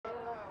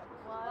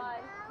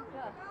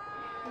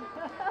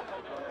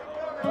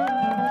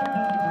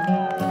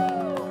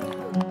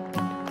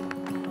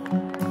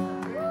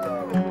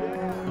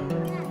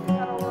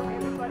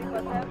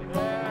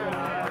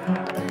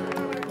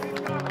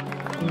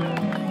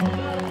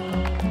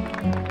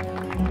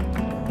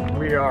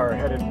are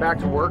headed back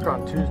to work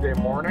on Tuesday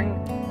morning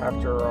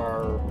after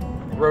our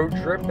road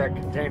trip that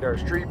contained our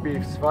street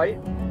beefs fight.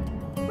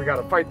 We got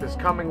a fight this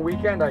coming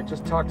weekend. I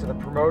just talked to the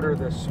promoter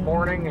this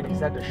morning and he's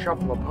had to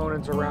shuffle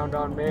opponents around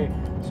on me.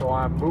 So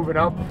I'm moving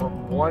up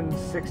from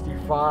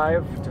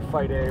 165 to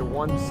fight a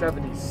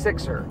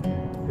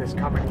 176er this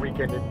coming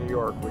weekend in New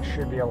York, which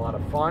should be a lot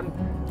of fun.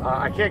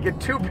 I can't get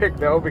too big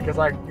though because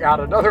I got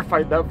another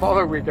fight that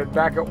following weekend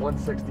back at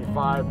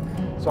 165.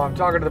 So I'm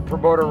talking to the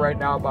promoter right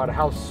now about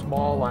how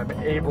small I'm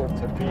able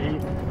to be.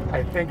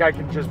 I think I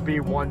can just be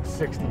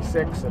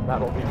 166 and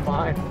that'll be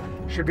fine.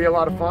 Should be a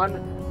lot of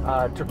fun.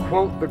 To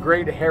quote the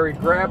great Harry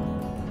Greb,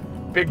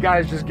 big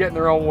guys just get in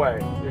their own way.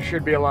 This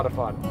should be a lot of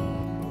fun.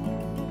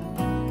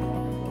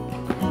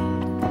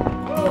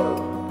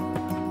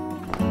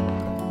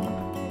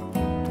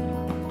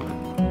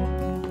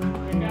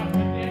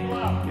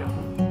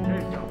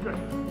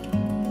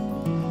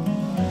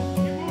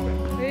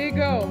 There you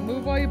go.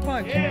 Move while you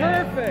punch.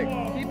 Yeah. Perfect.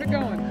 Keep it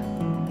going.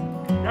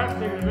 That's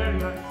taking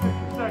advantage of that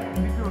 60 seconds.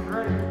 He's doing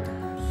great.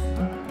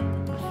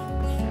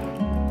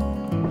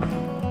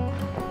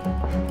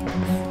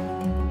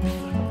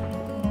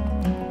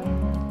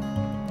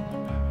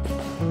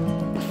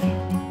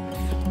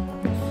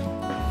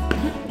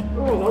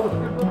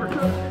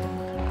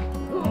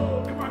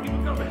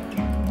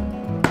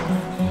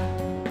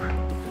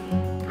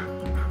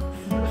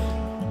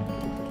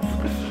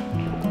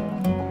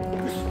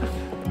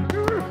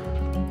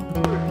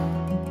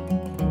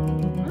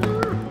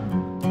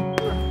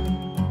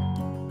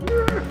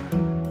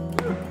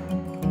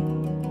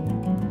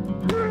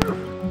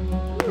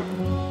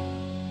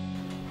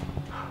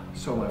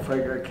 So my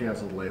fight got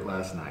canceled late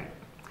last night.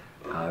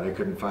 They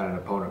couldn't find an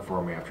opponent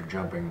for me after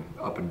jumping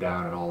up and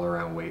down and all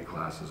around weight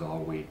classes all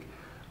week.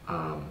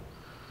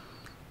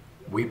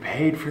 We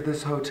paid for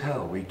this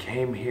hotel. We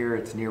came here.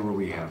 It's near where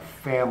we have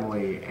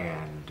family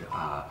and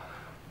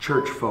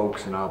church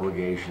folks and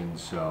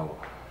obligations, so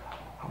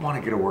I want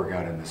to get a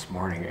workout in this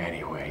morning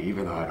anyway,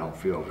 even though I don't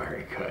feel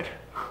very good.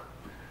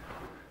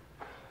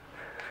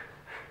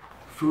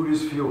 Food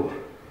is fuel.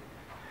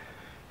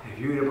 If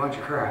you eat a bunch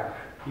of crap,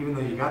 even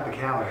though you got the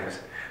calories,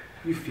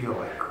 you feel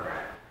like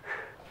crap.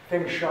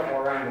 Things shuffle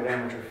around at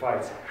amateur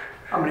fights.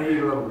 I'm gonna eat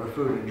a little bit of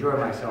food and enjoy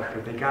myself, but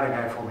if they got a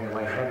guy for me at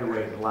light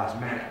heavyweight at the last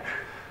minute,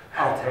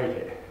 I'll take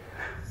it.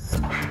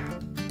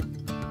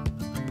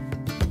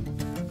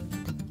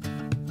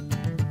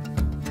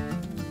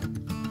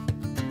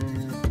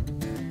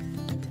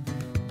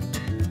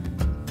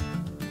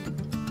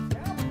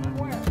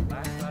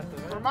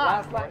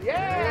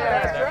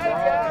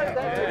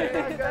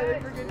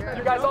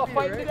 You guys all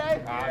fighting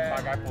today?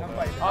 My guy pulled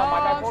out. Oh, my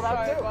guy pulled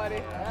out too?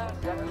 Buddy.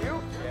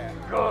 You? Yeah.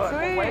 Good.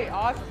 Sweet. Wait.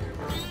 Awesome.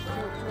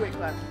 Two weight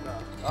classes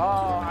up. Oh,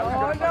 I was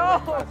gonna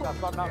fight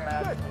so I'm not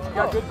mad. You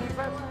got good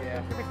defense?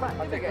 Yeah. Give me fun.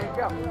 I'll take it.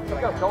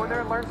 Go in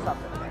there and learn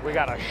something. We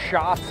got a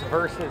Shots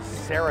versus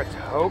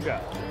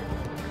Saratoga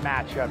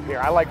matchup here.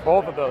 I like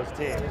both of those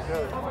teams.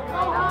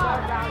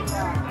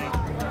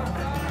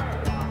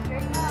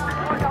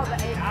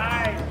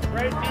 Nice.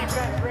 Great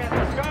defense, Grant.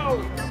 Let's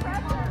go.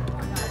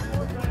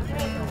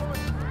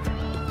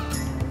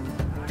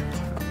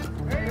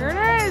 Here it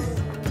is.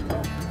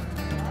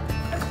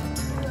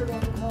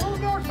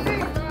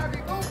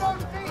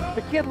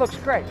 The kid looks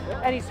great,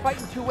 and he's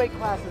fighting 2 weight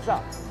classes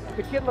up.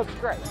 The kid looks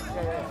great.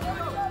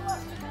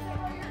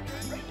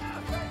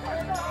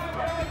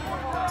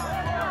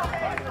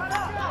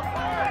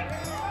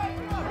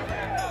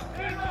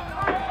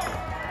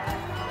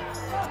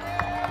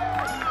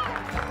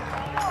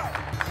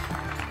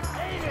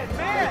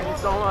 Thank you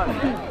so much.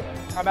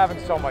 I'm having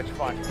so much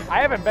fun.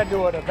 I haven't been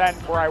to an event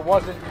where I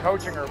wasn't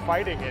coaching or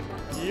fighting in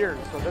years,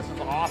 so this is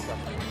awesome.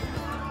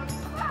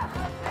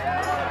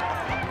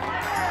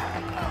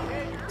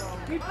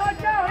 He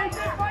punch out! He did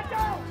punch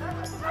out!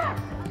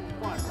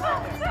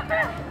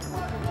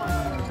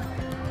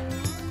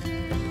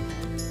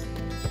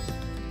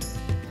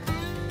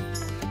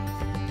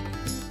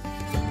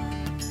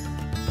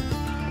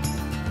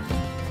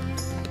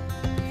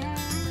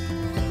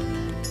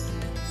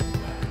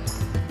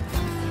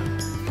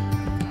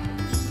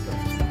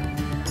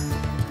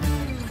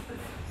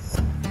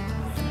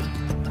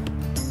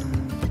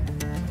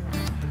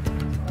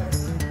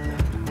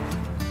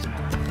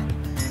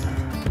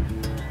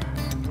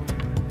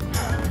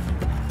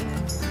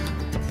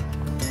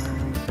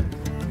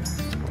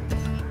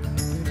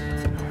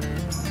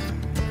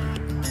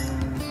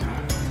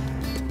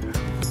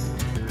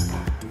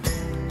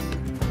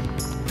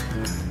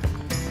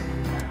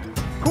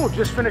 Cool,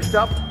 just finished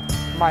up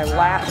my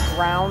last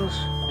rounds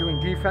doing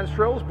defense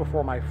drills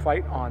before my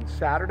fight on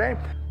Saturday.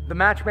 The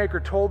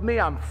matchmaker told me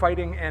I'm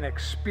fighting an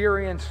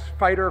experienced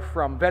fighter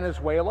from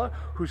Venezuela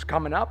who's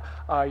coming up.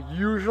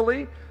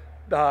 Usually,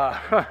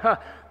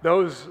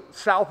 those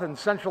South and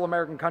Central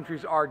American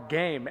countries are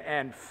game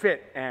and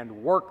fit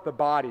and work the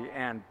body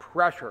and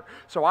pressure.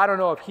 So I don't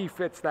know if he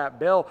fits that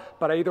bill,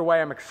 but either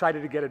way, I'm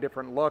excited to get a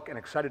different look and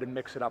excited to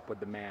mix it up with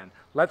the man.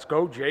 Let's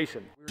go,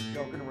 Jason. We were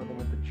joking with him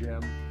at the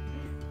gym.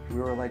 We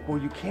were like, well,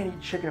 you can't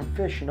eat chicken and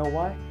fish. You know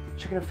why?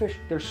 Chicken and fish,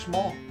 they're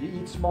small.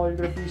 You eat small, you're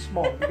gonna be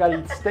small. You gotta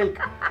eat steak.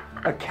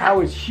 A cow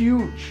is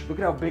huge. Look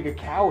at how big a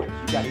cow is.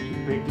 You gotta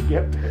eat big to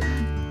get big.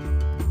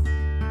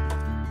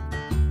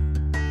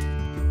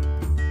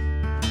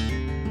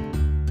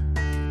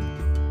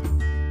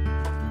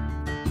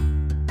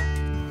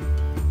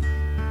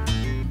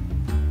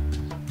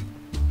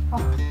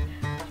 Oh,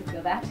 did you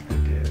feel that? I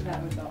did.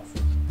 That was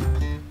awesome.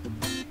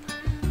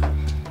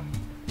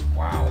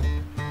 Wow.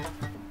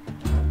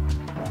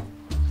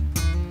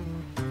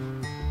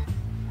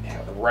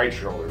 Yeah, the right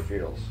shoulder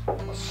feels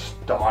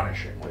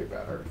astonishingly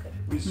better.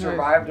 We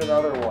survived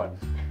another one.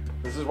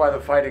 This is why the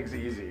fighting's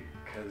easy,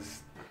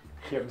 because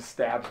Kim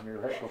stabs me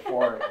right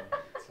before it.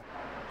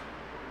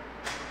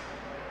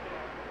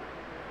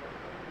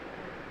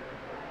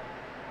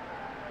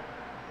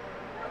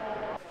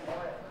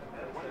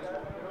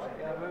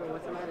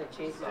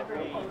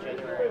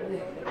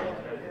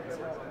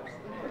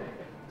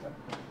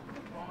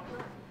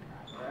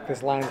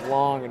 This line's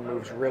long and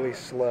moves really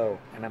slow,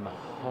 and I'm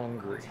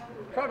hungry.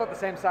 Probably about the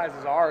same size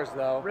as ours,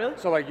 though. Really?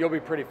 So, like, you'll be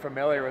pretty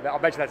familiar with that. I'll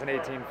bet you that's an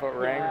 18-foot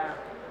ring. Yeah.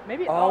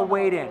 Maybe. I'll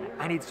wait in.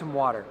 I need some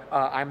water.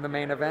 I'm the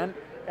main event,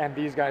 and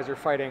these guys are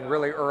fighting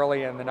really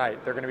early in the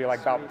night. They're going to be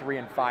like about 3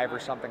 and 5 or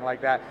something like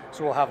that.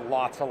 So we'll have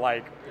lots of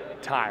like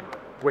time,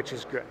 which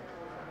is good.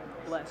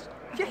 Blessed.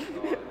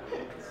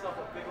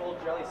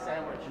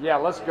 Yeah,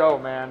 let's go,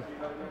 man.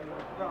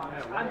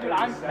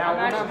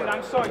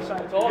 I'm so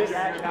excited.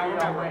 Now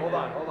remember, hold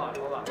on.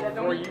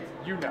 Before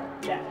you know.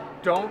 Yeah.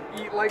 Don't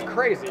eat like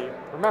crazy.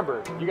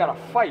 Remember, you got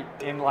to fight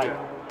in like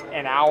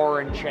an hour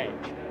and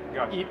change.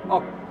 Gotcha. Eat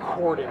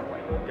accordingly.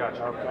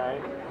 Gotcha.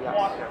 Okay?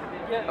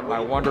 Yes. My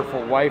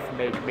wonderful wife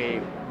made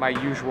me my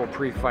usual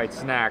pre-fight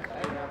snack.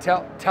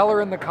 Tell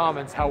her in the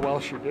comments how well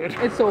she did.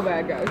 It's so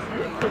bad, guys.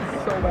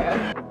 It's so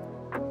bad.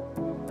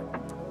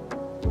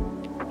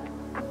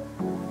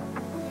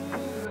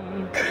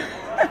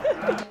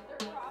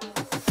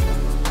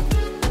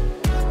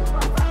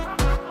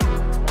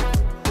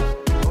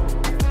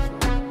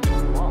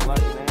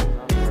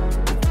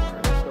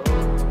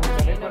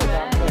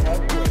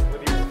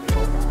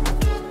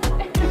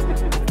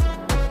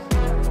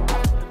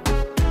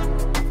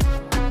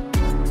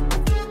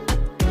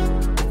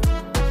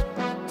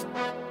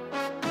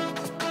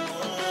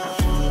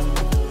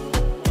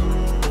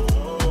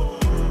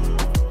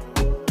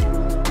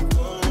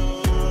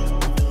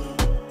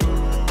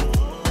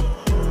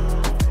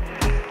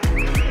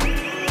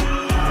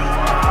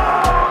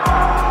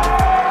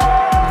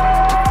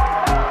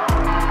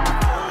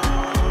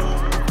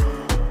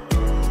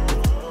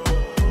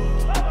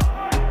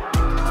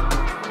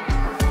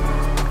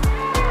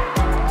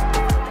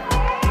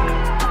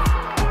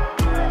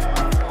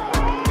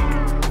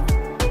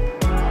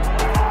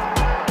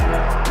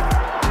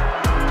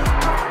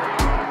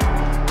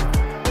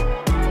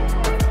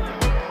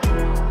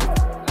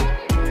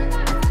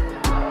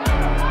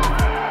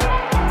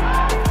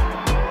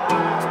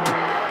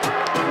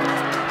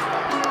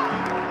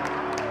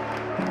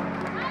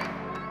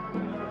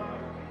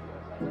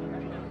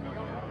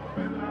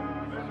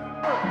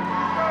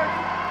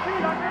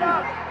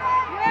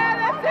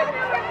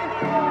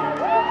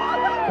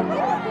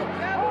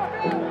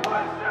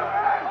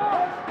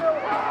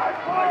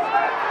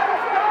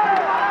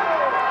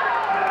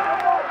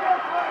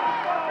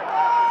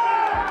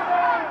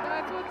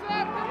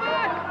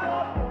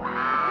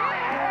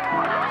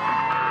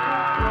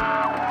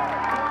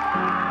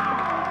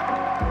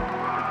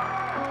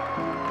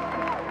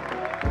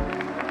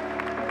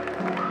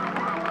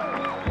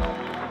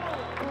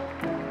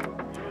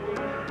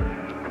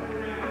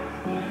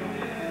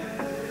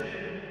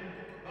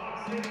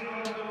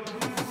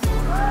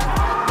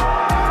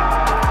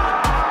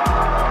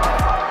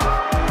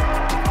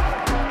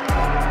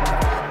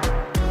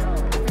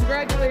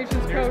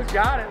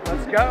 Got it.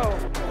 Let's go.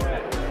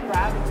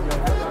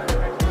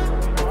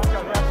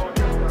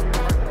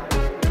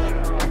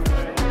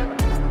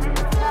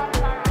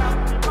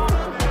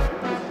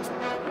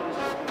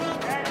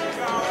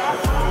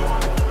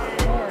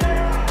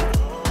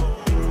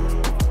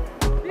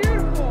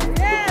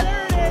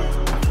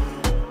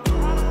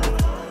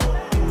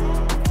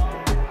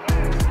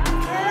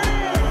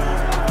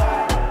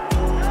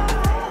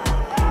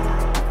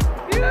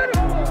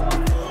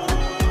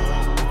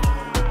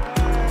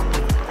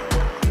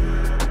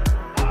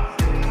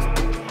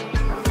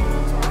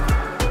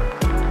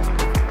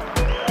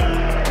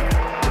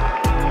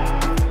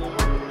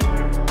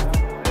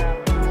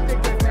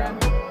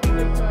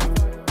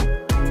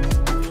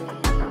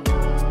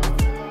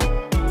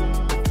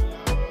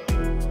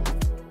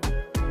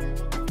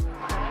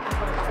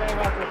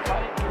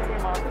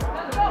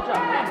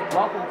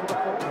 Welcome to the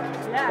fold.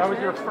 Yeah, That was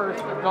man. your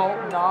first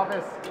adult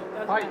novice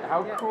fight.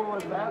 How cool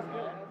is that?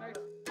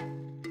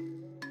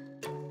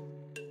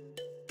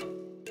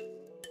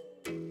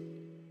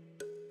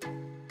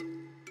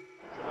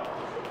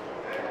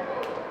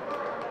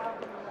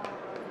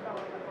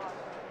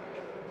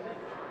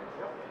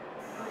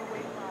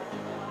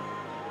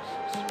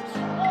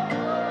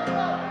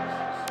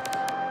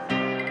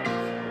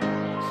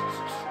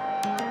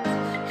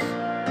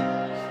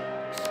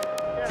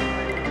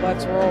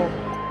 Let's roll.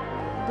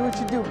 Do what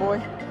you do, boy.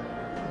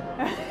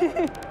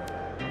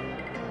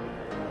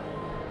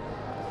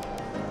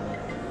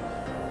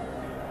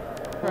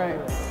 Right.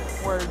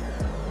 Word.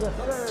 Yes,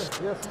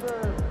 sir. Yes,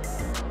 sir.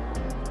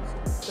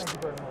 Thank you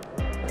very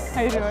much.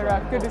 How you doing,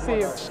 Rock? Good to see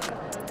you.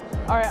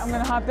 All right, I'm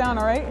gonna hop down,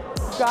 all right?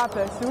 You got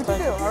this. Do what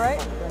you do, all right?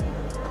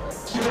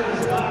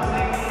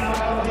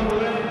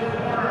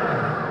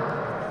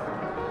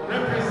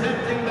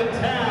 Representing the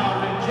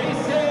town,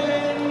 Jason.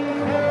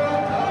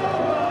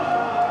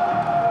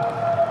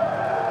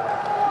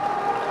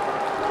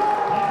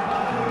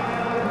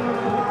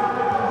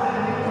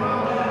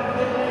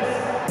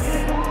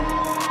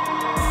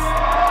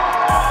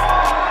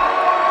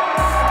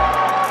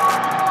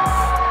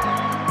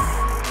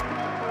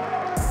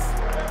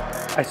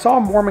 I saw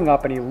him warming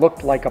up and he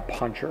looked like a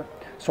puncher,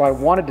 so I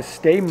wanted to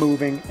stay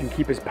moving and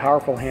keep his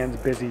powerful hands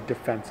busy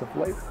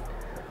defensively.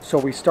 So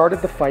we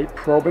started the fight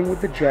probing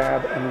with the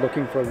jab and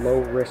looking for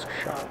low-risk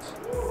shots.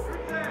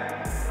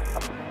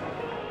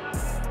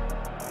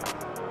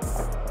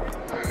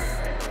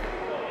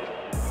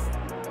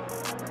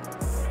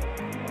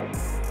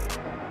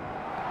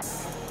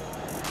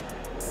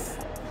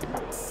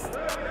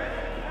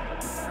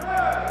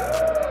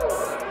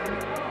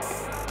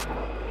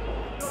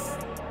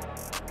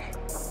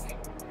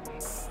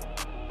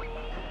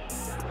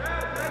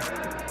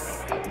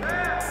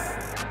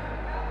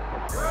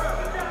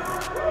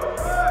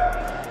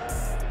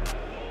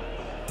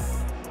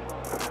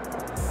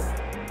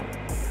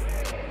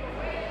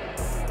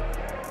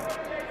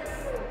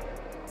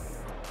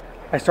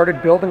 I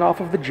started building off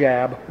of the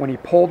jab. When he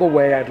pulled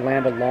away, I'd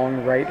land a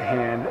long right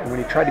hand, and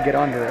when he tried to get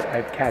under it,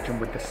 I'd catch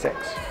him with the 6.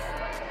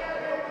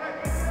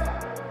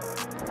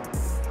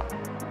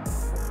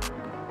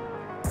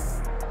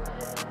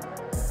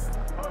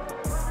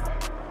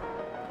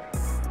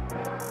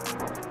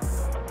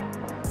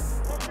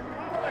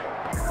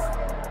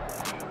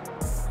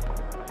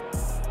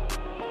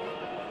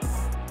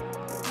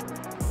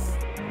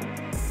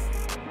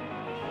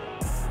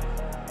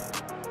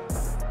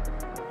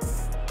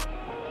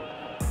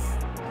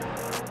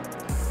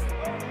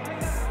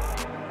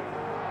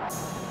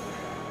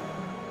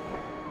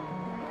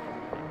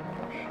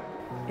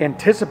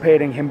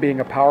 Anticipating him being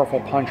a powerful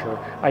puncher,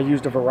 I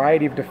used a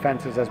variety of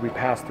defenses as we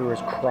passed through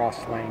his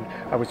cross lane.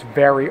 I was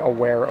very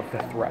aware of the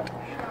threat.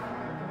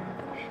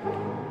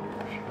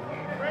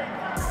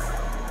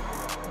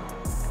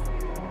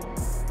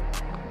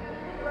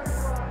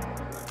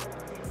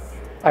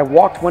 I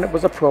walked when it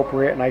was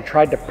appropriate and I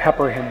tried to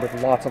pepper him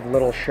with lots of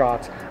little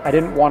shots. I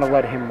didn't want to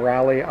let him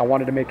rally. I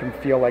wanted to make him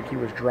feel like he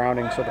was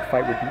drowning so the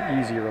fight would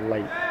be easier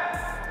late.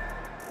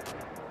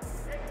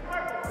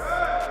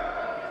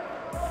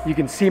 You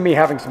can see me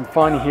having some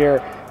fun here.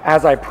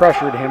 As I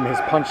pressured him, his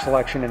punch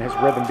selection and his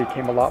rhythm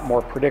became a lot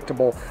more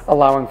predictable,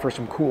 allowing for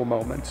some cool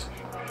moments.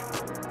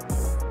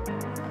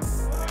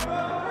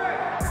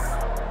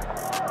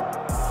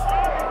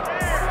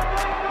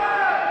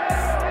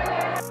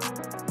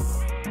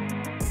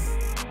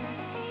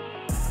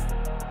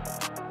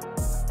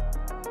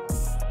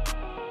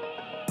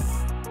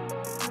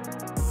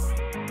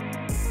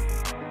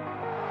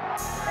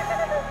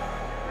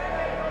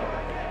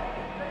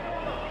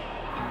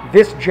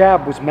 This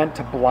jab was meant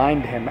to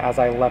blind him as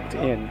I leapt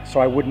in,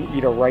 so I wouldn't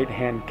eat a right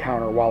hand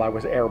counter while I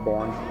was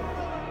airborne.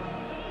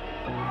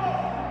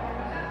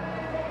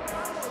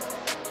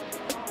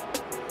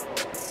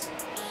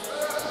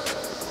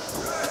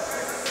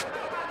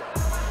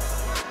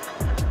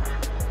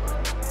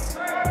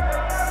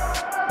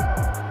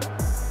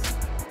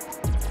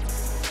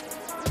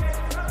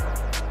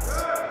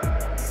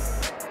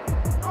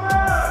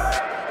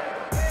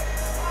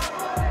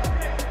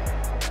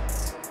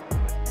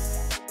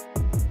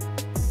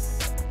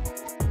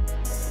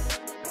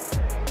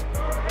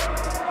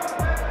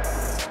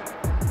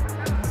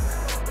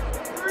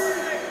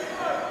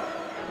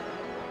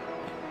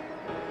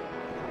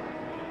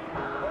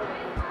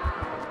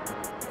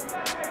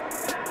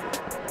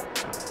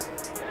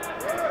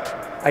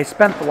 I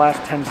spent the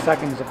last 10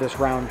 seconds of this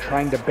round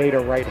trying to bait a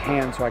right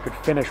hand so I could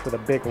finish with a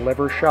big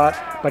liver shot,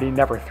 but he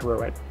never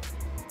threw it.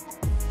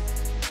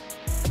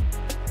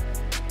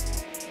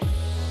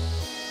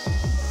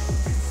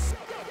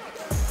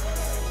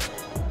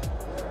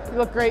 You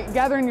look great.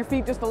 Gathering your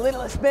feet just a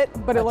littlest bit,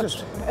 but it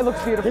looks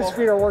beautiful. His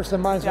feet are worse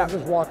than mine, so Yep. I'm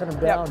just walking him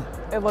down.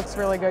 Yep. It looks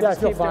really good. Yeah, Just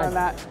I feel keep fine. doing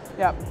that.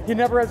 Yep. He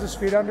never has his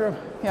feet under him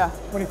Yeah.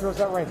 when he throws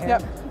that right hand.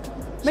 Yep.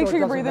 Make So sure it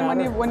you're doesn't breathing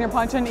matter. when you're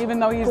punching, even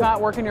though he's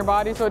not working your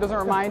body, so it doesn't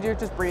remind you.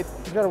 Just breathe.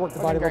 You gotta work the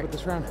body a great. little bit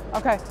this round.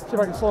 Okay. See if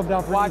I can slow him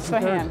down for Watch easy the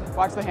third. hand.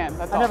 Watch the hand.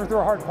 That's I all. never throw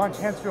a hard punch.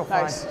 Hands feel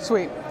fine. Nice.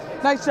 Sweet.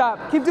 Nice job.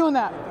 Keep doing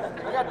that.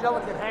 I got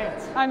delicate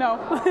hands. I know.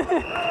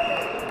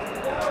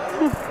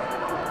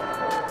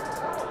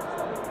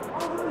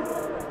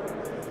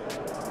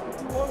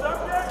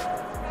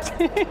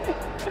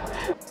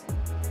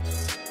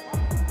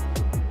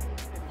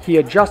 He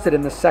adjusted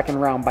in the second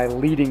round by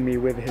leading me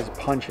with his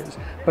punches,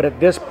 but at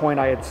this point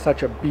I had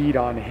such a bead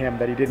on him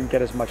that he didn't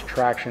get as much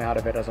traction out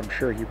of it as I'm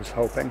sure he was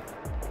hoping.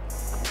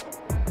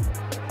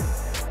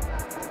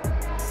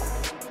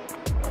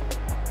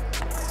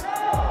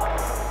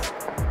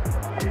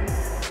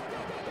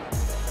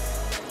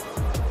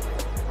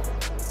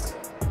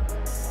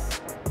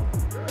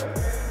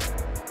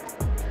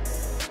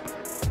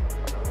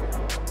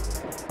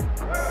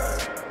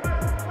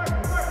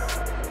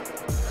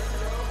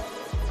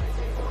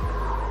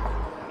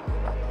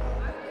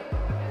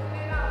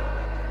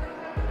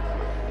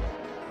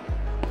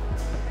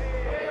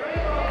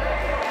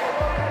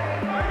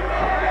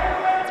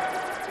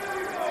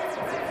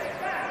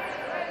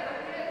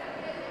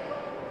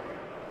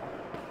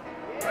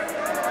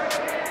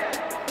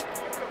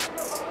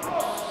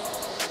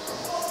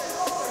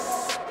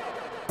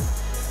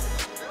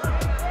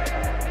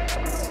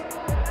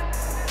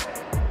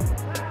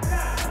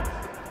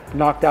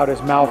 Knocked out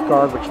his mouth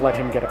guard, which let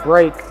him get a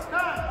break.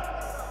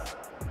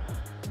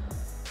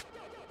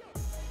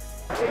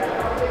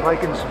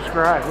 Like and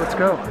subscribe. Let's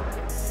go.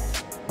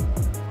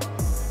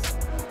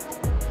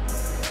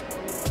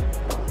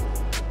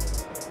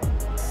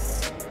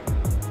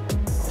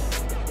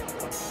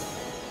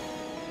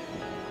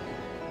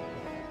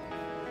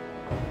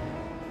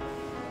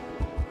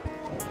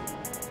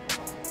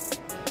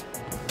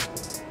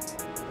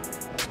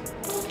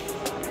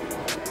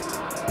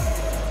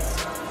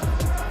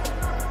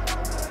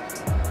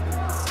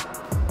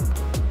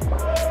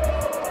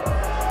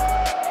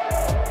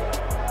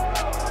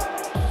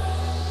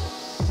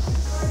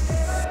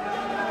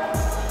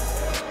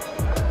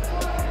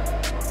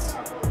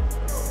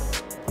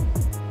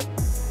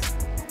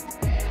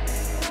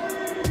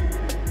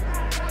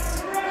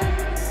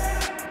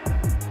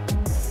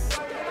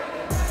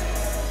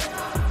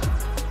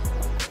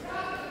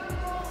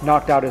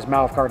 Knocked out his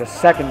mouth guard a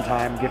second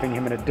time, giving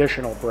him an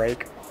additional break.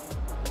 He's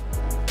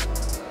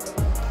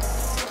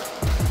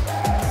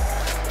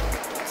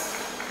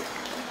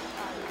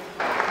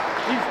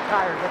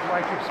tired. That's why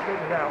I keep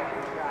spitting it out.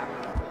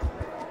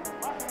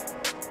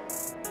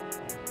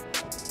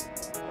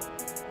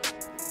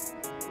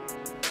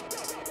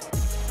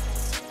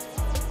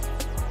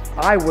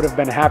 I would have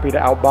been happy to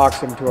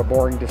outbox him to a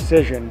boring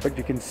decision, but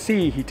you can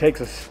see he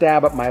takes a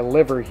stab at my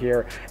liver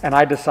here, and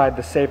I decide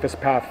the safest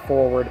path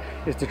forward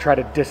is to try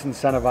to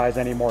disincentivize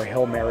any more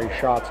Hail Mary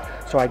shots,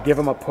 so I give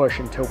him a push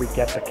until we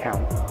get the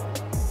count.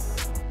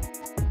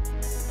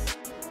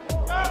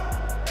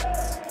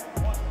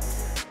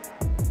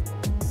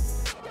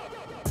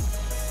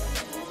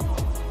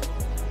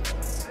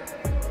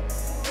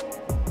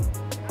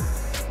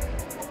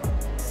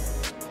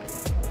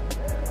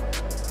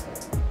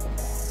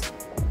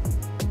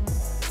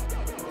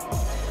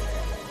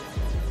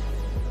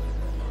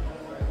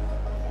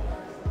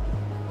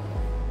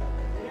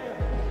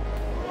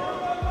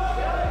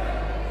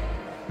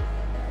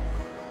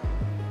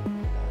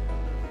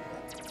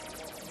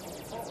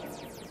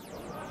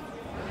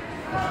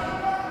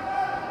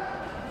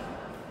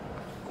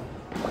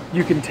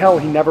 You can tell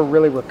he never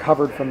really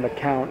recovered from the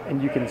count,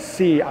 and you can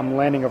see I'm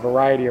landing a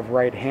variety of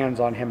right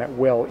hands on him at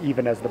will,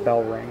 even as the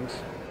bell rings.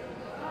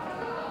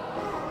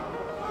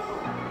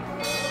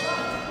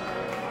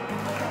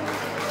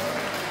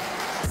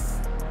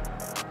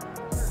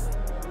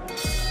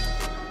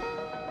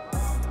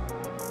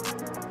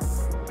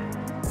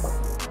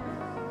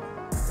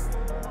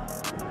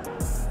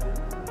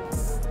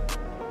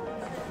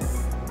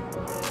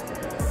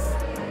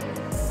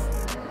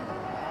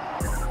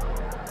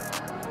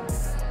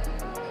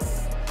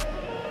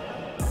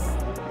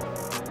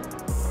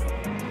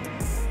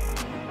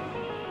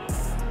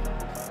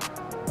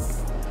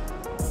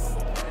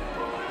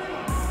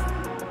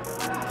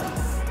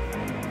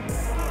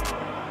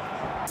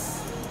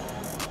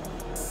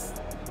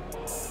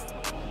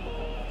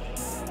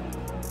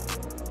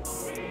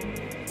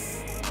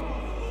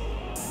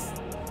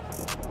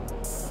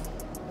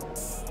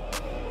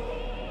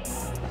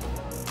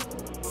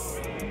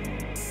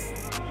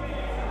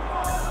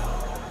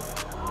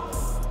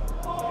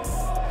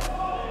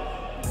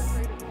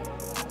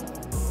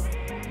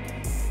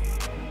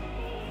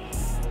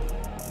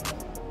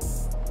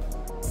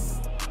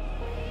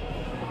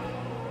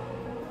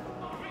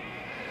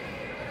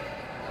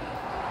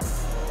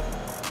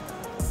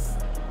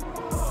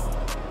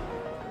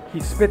 He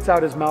spits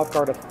out his mouth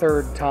guard a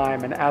third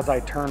time, and as I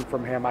turn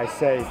from him, I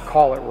say,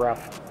 "Call it,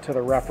 ref," to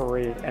the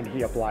referee, and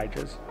he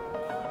obliges.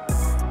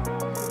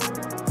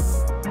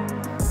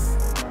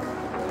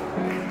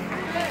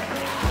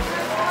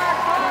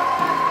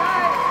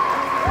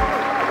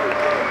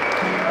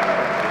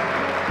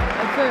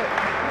 That's it.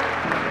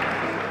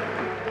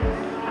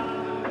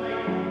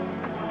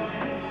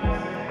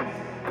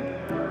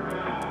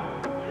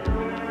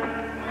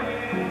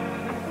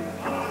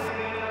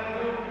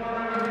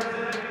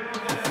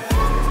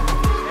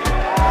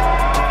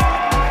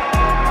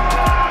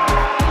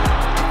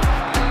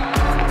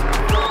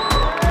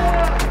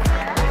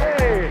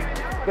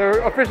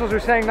 The officials are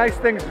saying nice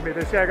things to me.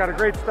 They say I got a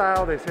great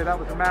style. They say that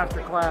was a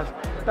master class.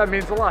 That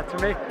means a lot to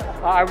me.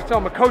 I would tell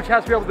them a coach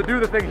has to be able to do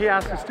the thing he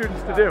asks his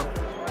students to do.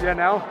 You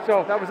know?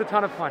 So that was a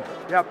ton of fun.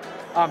 Yep.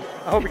 I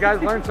hope you guys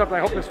learned something. I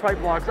hope this fight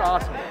vlog's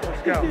awesome.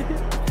 Let's go.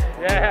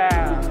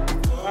 Yeah.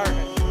 All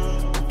right.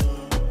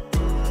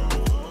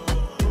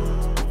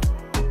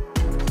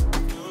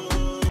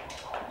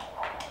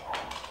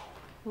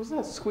 What was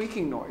that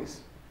squeaking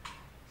noise?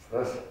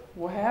 This?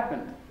 What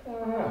happened? I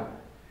don't know.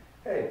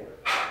 Hey,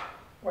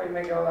 why are you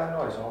making all that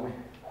noise, homie?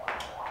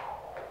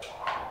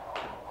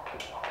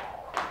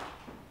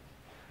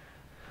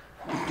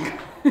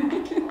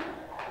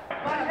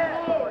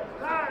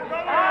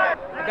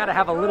 I gotta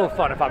have a little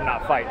fun if I'm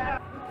not fighting.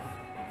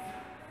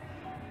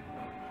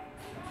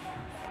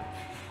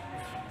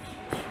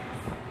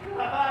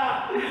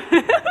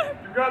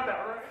 You got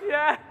that, right?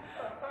 Yeah.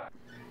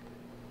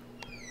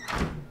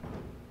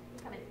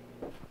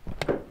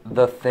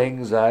 The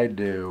things I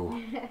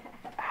do.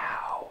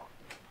 Ow.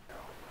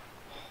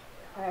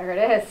 There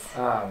it is.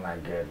 Oh my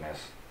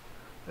goodness.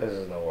 This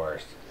is the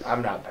worst.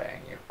 I'm not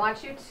paying you. I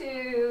want you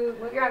to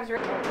move your arms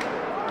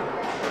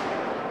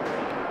around.